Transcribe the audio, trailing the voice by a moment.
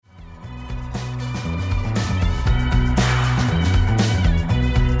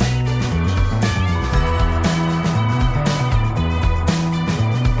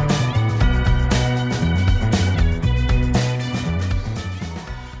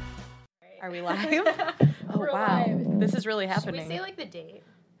Are we live? Oh, We're wow. live. This is really happening. Should we say, like, the date?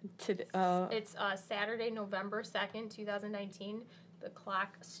 Today, It's Saturday, November 2nd, 2019. The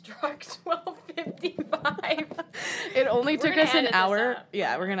clock struck 12:55. It only took us an hour.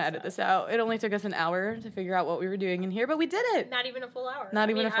 Yeah, we're going to edit this out. It only took us an hour to figure out what we were doing in here, but we did it. Not even a full hour. Not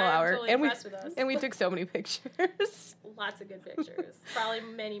even a full hour. Totally impressed with us. And we took so many pictures. Lots of good pictures. Probably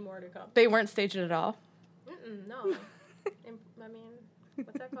many more to come. They weren't staged at all. No. I mean,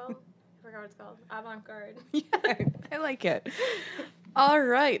 what's that called? I forgot what it's called. Avant-garde. Yeah, I like it. All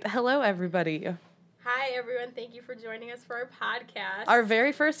right. Hello, everybody. Hi, everyone. Thank you for joining us for our podcast. Our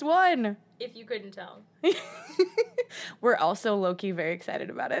very first one. If you couldn't tell. We're also low-key very excited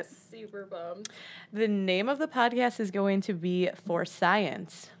about it. Super bummed. The name of the podcast is going to be For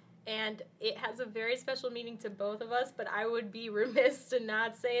Science. And it has a very special meaning to both of us, but I would be remiss to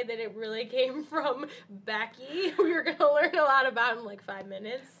not say that it really came from Becky. We were going to learn a lot about in like 5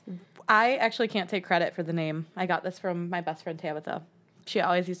 minutes. I actually can't take credit for the name. I got this from my best friend Tabitha. She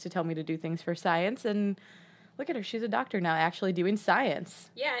always used to tell me to do things for science, and look at her. She's a doctor now, actually doing science.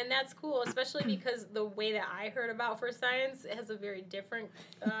 Yeah, and that's cool, especially because the way that I heard about For Science has a very different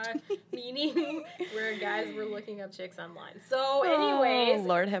meaning, where guys were looking up chicks online. So, anyways,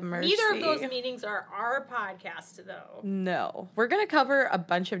 Lord have mercy. Neither of those meanings are our podcast, though. No. We're going to cover a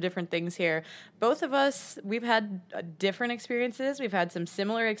bunch of different things here. Both of us, we've had different experiences. We've had some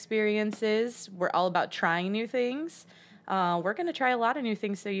similar experiences. We're all about trying new things. We're going to try a lot of new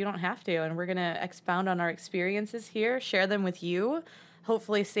things so you don't have to, and we're going to expound on our experiences here, share them with you,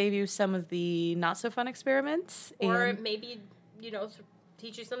 hopefully save you some of the not-so-fun experiments. Or maybe,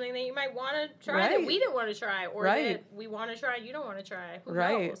 teach you something that you might want to try that we didn't want to try, or that we want to try and you don't want to try. Who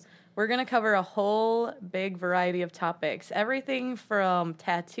knows? We're going to cover a whole big variety of topics. Everything from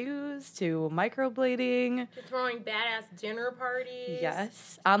tattoos to microblading. To throwing badass dinner parties.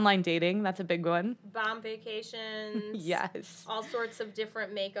 Yes. Online dating. That's a big one. Bomb vacations. Yes. All sorts of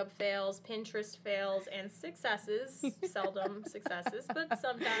different makeup fails, Pinterest fails, and successes. Seldom successes, but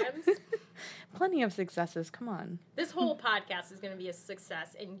sometimes. Plenty of successes. Come on. This whole podcast is going to be a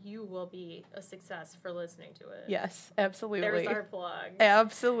success, and you will be a success for listening to it. Yes, absolutely. There's our plug.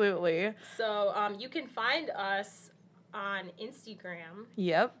 Absolutely. So you can find us on Instagram.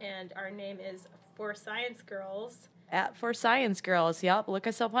 Yep. And our name is For Science Girls. At For Science Girls. Yep. Look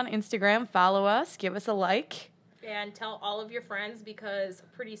us up on Instagram. Follow us. Give us a like. And tell all of your friends, because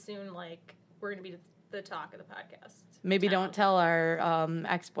pretty soon, we're going to be the talk of the podcast. Maybe don't tell our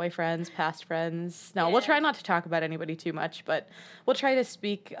ex-boyfriends, past friends. No, we'll try not to talk about anybody too much, but we'll try to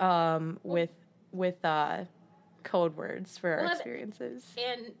speak with code words for our experiences.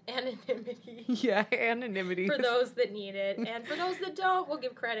 And anonymity. Yeah, anonymity. For those that need it. And for those that don't, we'll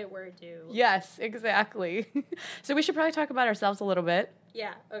give credit where it's due. Yes, exactly. So we should probably talk about ourselves a little bit.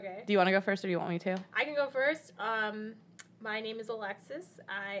 Yeah, okay. Do you want to go first or do you want me to? I can go first. My name is Alexis.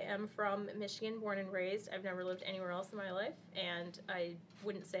 I am from Michigan, born and raised. I've never lived anywhere else in my life, and I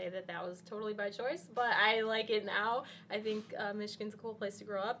wouldn't say that was totally by choice, but I like it now. I think Michigan's a cool place to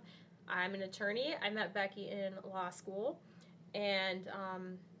grow up. I'm an attorney. I met Becky in law school, and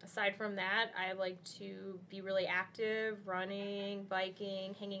aside from that, I like to be really active, running,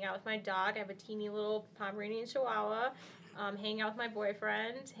 biking, hanging out with my dog. I have a teeny little Pomeranian Chihuahua, hanging out with my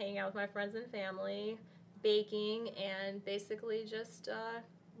boyfriend, hanging out with my friends and family, baking, and basically just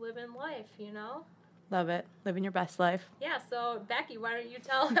living life, Love it. Living your best life. Yeah, so Becky, why don't you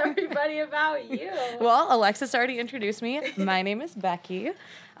tell everybody about you? Well, Alexis already introduced me. My name is Becky.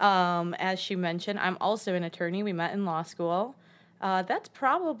 As she mentioned, I'm also an attorney. We met in law school. That's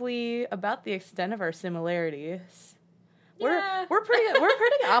probably about the extent of our similarities. Yeah. We're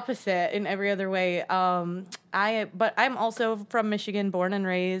pretty opposite in every other way. But I'm also from Michigan, born and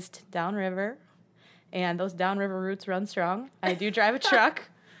raised downriver. And those downriver roots run strong. I do drive a truck.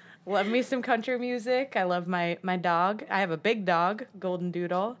 Love me some country music. I love my dog. I have a big dog, Golden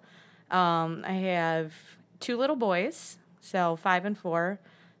Doodle. I have 2 little boys, so 5 and 4.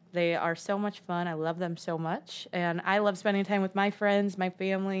 They are so much fun. I love them so much. And I love spending time with my friends, my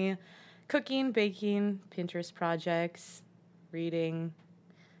family, cooking, baking, Pinterest projects, reading,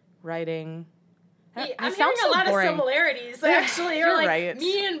 writing. I'm hearing a lot of similarities, actually. You're like, right.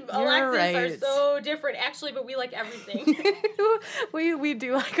 Me and Alexis are so different, actually, but we like everything. we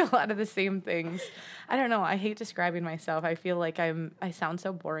do like a lot of the same things. I don't know. I hate describing myself. I feel like I sound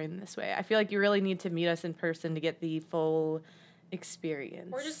so boring this way. I feel like you really need to meet us in person to get the full experience.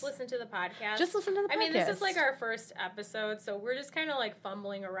 Or just listen to the podcast. Just listen to the podcast. I mean, this is our first episode, so we're just kind of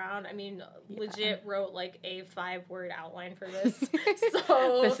fumbling around. I mean, legit wrote a 5-word outline for this.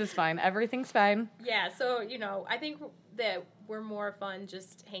 So this is fine. Everything's fine. Yeah, so, I think that we're more fun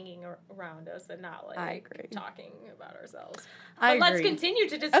just hanging around us and not like I agree. talking about ourselves. I But agree. let's continue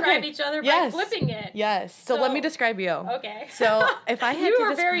to describe each other by flipping it. Yes. So let me describe you. Okay. So if I had you to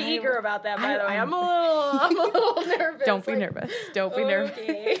are very describe- eager about that, by the way. I'm a little nervous. Don't be nervous. Don't be nervous.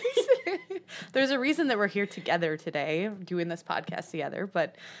 Okay. There's a reason that we're here together today, doing this podcast together.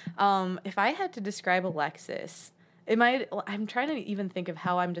 But if I had to describe Alexis, I'm trying to even think of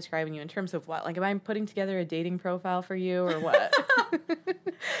how I'm describing you in terms of what. Like, am I putting together a dating profile for you or what?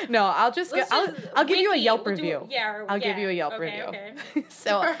 No, I'll give you a Yelp review. I'll give you a Yelp review. Okay.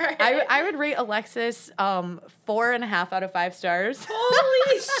 So right. I would rate Alexis 4.5 out of 5 stars.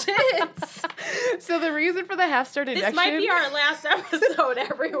 Holy shit! So the reason for the half-star deduction. This might be our last episode,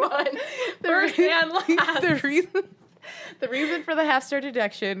 everyone. First and last. The reason for the half-star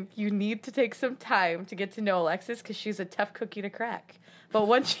deduction, you need to take some time to get to know Alexis because she's a tough cookie to crack. But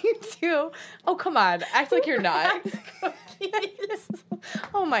once you do, oh, come on. Act like you're not. Cookies?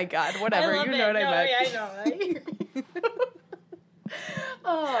 Oh, my God. Whatever. You know what I meant. Yeah, I know.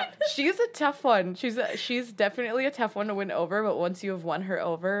 Oh, she's a tough one. She's definitely a tough one to win over, but once you have won her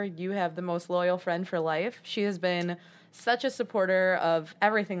over, you have the most loyal friend for life. She has been such a supporter of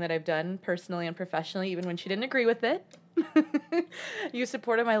everything that I've done personally and professionally, even when she didn't agree with it. You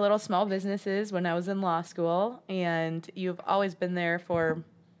supported my little small businesses when I was in law school, and you've always been there for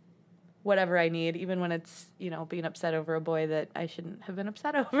whatever I need, even when it's, being upset over a boy that I shouldn't have been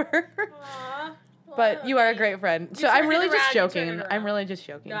upset over. Aww. But you are a great friend. So I'm really just joking. I'm really just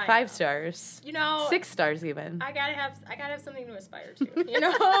joking. No, 5 stars. 6 stars even. I gotta have something to aspire to.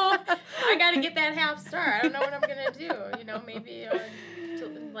 I gotta get that half star. I don't know what I'm gonna do. Maybe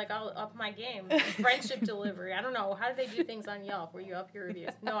I'll up my game. Friendship delivery. I don't know. How do they do things on Yelp where you up your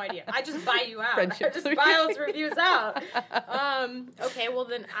reviews? No idea. I just buy you out. Friendship I just buy those reviews out. Okay, well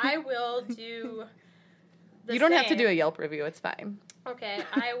then I will do You don't have to do a Yelp review. It's fine. Okay,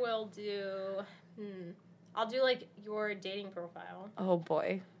 I will do... I'll do, your dating profile. Oh,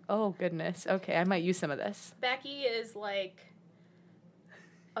 boy. Oh, goodness. Okay, I might use some of this. Becky is,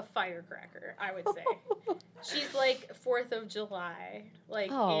 a firecracker, I would say. She's like 4th of July,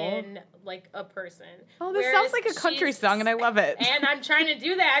 in a person. Oh, this sounds like a country song, and I love it. And I'm trying to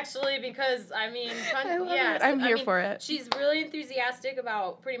do that actually because I love it. I'm here for it. She's really enthusiastic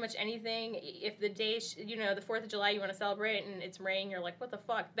about pretty much anything. If the day, the 4th of July, you want to celebrate, and it's raining, you're like, what the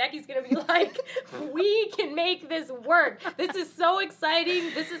fuck? Becky's gonna be like, we can make this work. This is so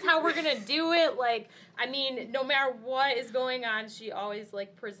exciting. This is how we're gonna do it. No matter what is going on, she always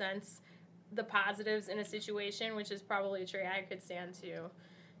presents the positives in a situation, which is probably a trait I could stand to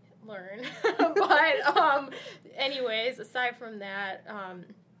learn. But anyways, aside from that,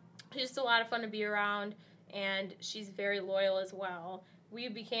 she's just a lot of fun to be around, and she's very loyal as well. We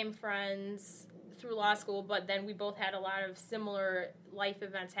became friends through law school, but then we both had a lot of similar life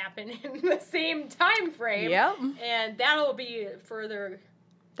events happen in the same time frame. Yep. And that'll be further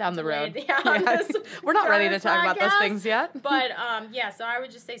down the road. Yeah. We're not ready to talk about those things yet. But, so I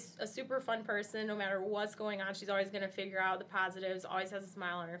would just say a super fun person, no matter what's going on. She's always going to figure out the positives, always has a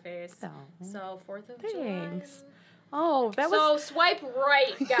smile on her face. Oh. So, 4th of July. Thanks. Oh, So, swipe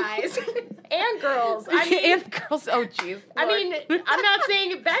right, guys. And girls. And girls. Oh, jeez. I'm not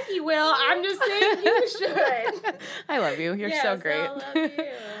saying Becky will. I'm just saying you should. I love you. You're so great. I love you.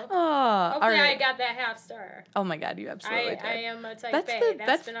 Hopefully I got that half star. Oh, my God. You absolutely did. I am a type A.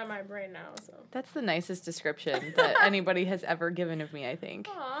 That's been on my brain now. So that's the nicest description that anybody has ever given of me, I think.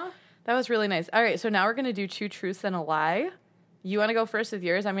 Aw. That was really nice. All right, so now we're going to do 2 truths and a lie. You want to go first with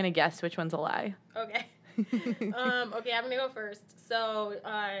yours? I'm going to guess which one's a lie. Okay. Okay, I'm gonna go first. So,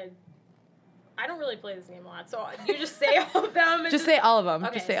 I don't really play this game a lot, so you just say all of them. Just say all of them.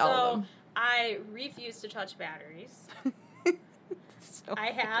 Okay, just say all of them. I refuse to touch batteries. So I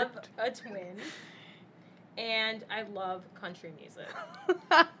have a twin, and I love country music.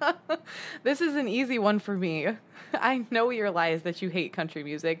 This is an easy one for me. I know your lie is that you hate country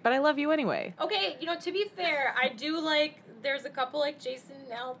music, but I love you anyway. Okay, to be fair, I do there's a couple Jason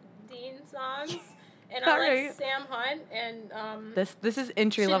Aldean songs. And I like Sam Hunt and This is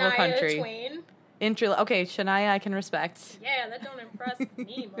entry level country. Twain. Okay, Shania I can respect. Yeah, that don't impress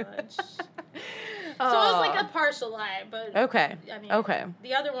me much. So it was a partial lie, but okay. Okay.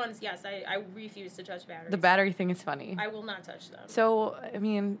 The other ones, yes, I refuse to touch batteries. The battery thing is funny. I will not touch them. So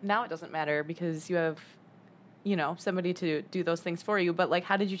now it doesn't matter because you have, somebody to do those things for you. But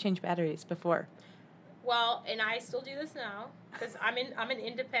how did you change batteries before? Well, and I still do this now because I'm an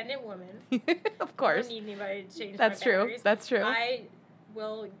independent woman. Of course. I don't need anybody to change That's my true. batteries. That's true. I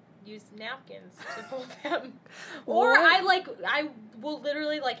will use napkins to hold them. Or I will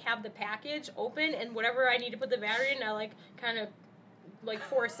literally, like, have the package open, and whatever I need to put the battery in, I, like, kind of, like,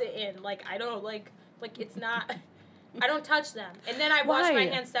 force it in. Like, I don't, like it's not... I don't touch them. And then I wash my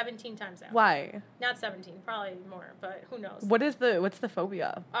hands 17 times after. Why? Not 17, probably more, but who knows. What's the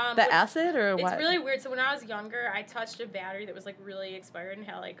phobia? The acid or what? It's really weird. So when I was younger, I touched a battery that was, like, really expired and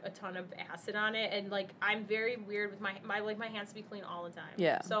had, like, a ton of acid on it. And, like, I'm very weird with my hands to be clean all the time.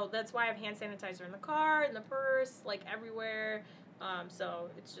 Yeah. So that's why I have hand sanitizer in the car, in the purse, like, everywhere. So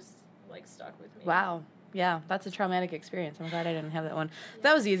it's just, like, stuck with me. Wow. Yeah, that's a traumatic experience. I'm glad I didn't have that one.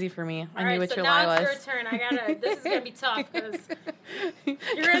 That was easy for me. I knew which so lie was. now it's your turn. This is gonna be tough because you're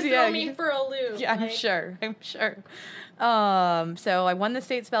gonna throw me for a loop. Yeah, I'm sure. So I won the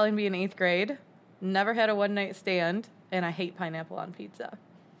state spelling bee in 8th grade. Never had a one-night stand, and I hate pineapple on pizza.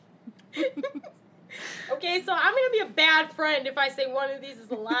 Okay, so I'm gonna be a bad friend if I say one of these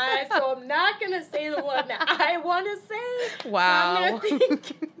is a lie. So I'm not gonna say the one that I want to say. Wow. So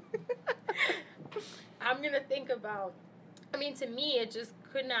I'm going to think about, I mean, to me, it just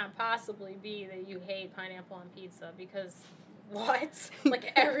could not possibly be that you hate pineapple on pizza because what?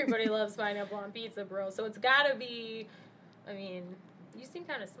 Like, everybody loves pineapple on pizza, bro. So it's got to be, I mean, you seem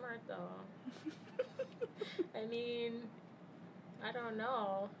kind of smart, though. I mean, I don't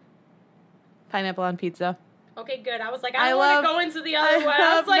know. Pineapple on pizza. Okay, good. I was like, I don't want to go into the other one.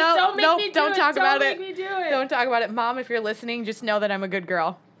 I was like, don't make me do it. Don't talk about it. Don't make me do it. Don't talk about it. Mom, if you're listening, just know that I'm a good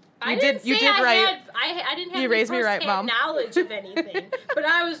girl. You did right. I didn't have you raised me right, Mom. knowledge of anything, but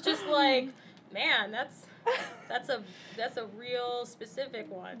I was just like, man, that's a real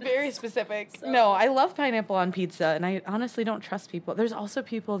specific one. Very specific. So. No, I love pineapple on pizza, and I honestly don't trust people. There's also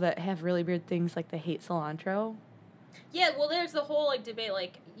people that have really weird things, like they hate cilantro. Yeah, well, there's the whole, like, debate,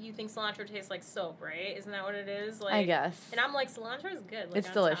 like, you think cilantro tastes like soap, right? Isn't that what it is? Like, I guess. And I'm like, cilantro is good. Like, it's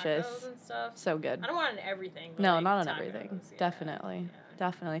on delicious. Tacos and stuff. So good. I don't want it in everything. But no, like, not on tacos, everything. yeah. Definitely. Yeah.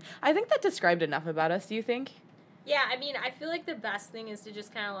 Definitely. I think that described enough about us, do you think? Yeah, I mean, I feel like the best thing is to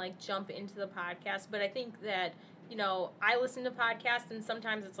just kind of, like, jump into the podcast. But I think that, you know, I listen to podcasts, and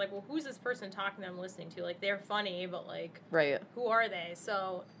sometimes it's like, well, who's this person talking that I'm listening to? Like, they're funny, but, like, right. Who are they?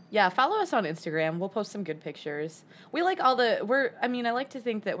 So... Yeah, follow us on Instagram. We'll post some good pictures. We like I like to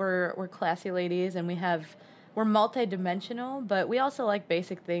think that we're classy ladies, and we're multi-dimensional, but we also like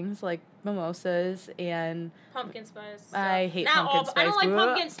basic things like mimosas and pumpkin spice. I hate pumpkin spice. I don't like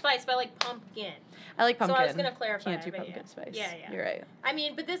pumpkin spice, but I like pumpkin. I like pumpkin. So I was going to clarify. Can't do pumpkin spice. Yeah. You're right. I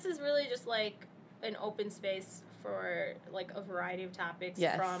mean, but this is really just like an open space for like a variety of topics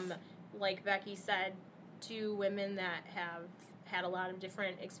from, like Becky said, to women that have had a lot of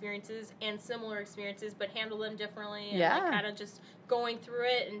different experiences and similar experiences, but handle them differently. And like kind of just going through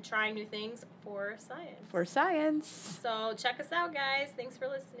it and trying new things for science. For science. So check us out, guys. Thanks for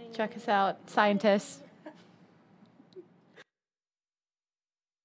listening. Check us out, scientists.